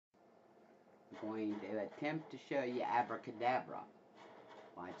going to attempt to show you abracadabra.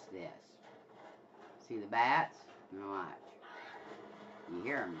 Watch this. See the bats? Now watch. You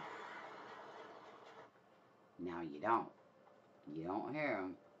hear them. Now you don't. You don't hear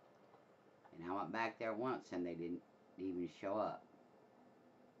them. And I went back there once and they didn't even show up.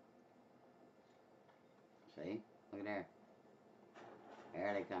 See? Look at there.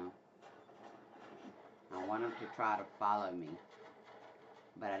 There they come. I want them to try to follow me.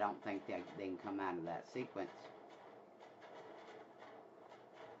 But I don't think they can come out of that sequence.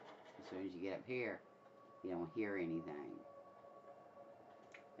 As soon as you get up here, you don't hear anything.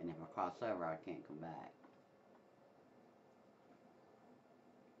 And if I cross over, I can't come back.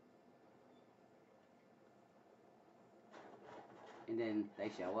 And then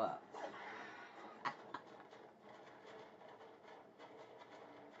they show up.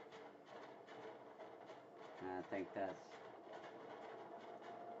 I think that's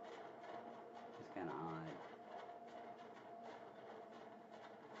kind of odd.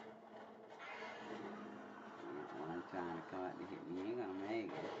 One trying to come out to hit me, you ain't gonna make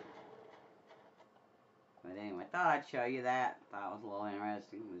it. But anyway, I thought I'd show you that. Thought it was a little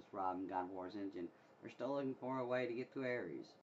interesting. It was robbing God of War's engine. They're still looking for a way to get to Ares.